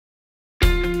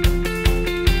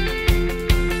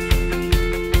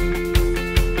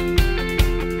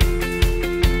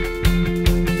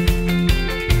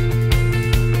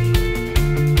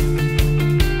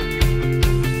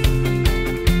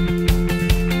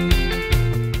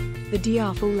The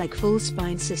DR full leg full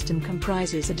spine system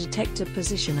comprises a detector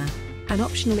positioner, an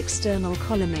optional external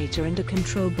collimator and a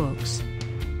control box.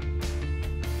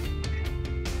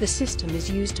 The system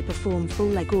is used to perform full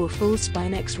leg or full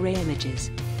spine X-ray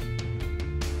images.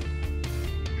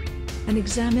 An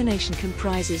examination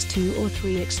comprises 2 or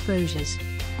 3 exposures.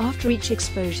 After each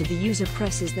exposure, the user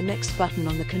presses the next button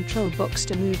on the control box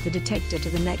to move the detector to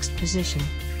the next position.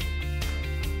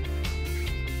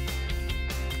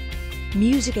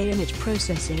 Music image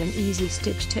processing and easy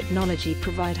stitch technology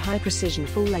provide high-precision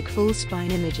full-leg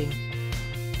full-spine imaging.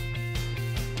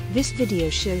 This video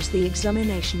shows the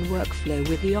examination workflow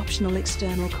with the optional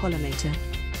external collimator.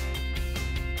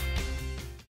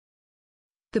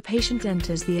 The patient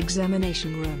enters the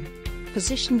examination room.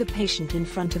 Position the patient in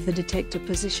front of the detector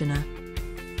positioner.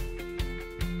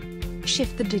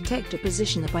 Shift the detector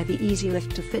positioner by the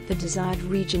Easylift to fit the desired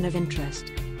region of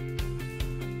interest.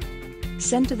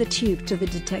 Center the tube to the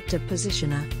detector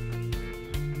positioner.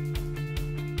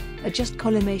 Adjust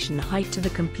collimation height to the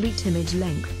complete image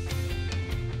length.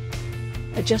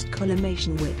 Adjust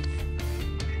collimation width.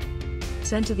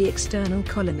 Center the external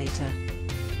collimator.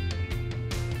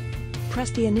 Press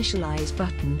the Initialize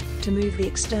button to move the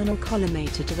external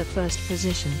collimator to the first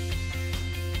position.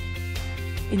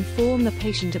 Inform the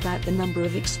patient about the number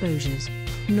of exposures.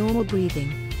 Normal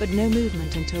breathing, but no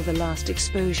movement until the last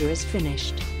exposure is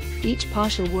finished. Each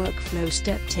partial workflow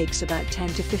step takes about 10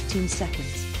 to 15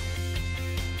 seconds.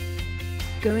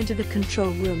 Go into the control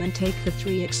room and take the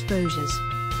 3 exposures.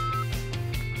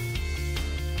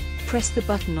 Press the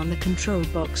button on the control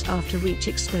box after each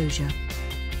exposure.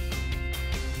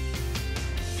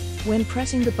 When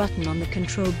pressing the button on the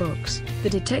control box,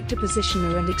 the detector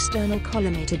positioner and external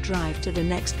collimator drive to the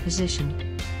next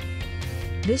position.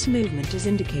 This movement is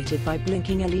indicated by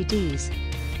blinking LEDs.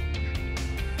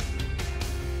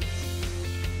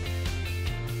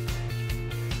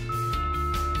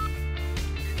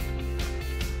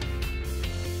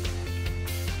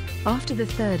 After the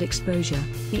 3rd exposure,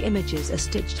 the images are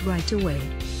stitched right away.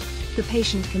 The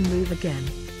patient can move again.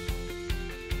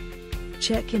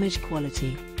 Check image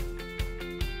quality.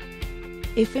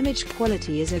 If image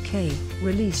quality is okay,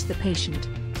 release the patient.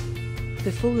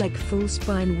 The full leg full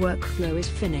spine workflow is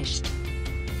finished.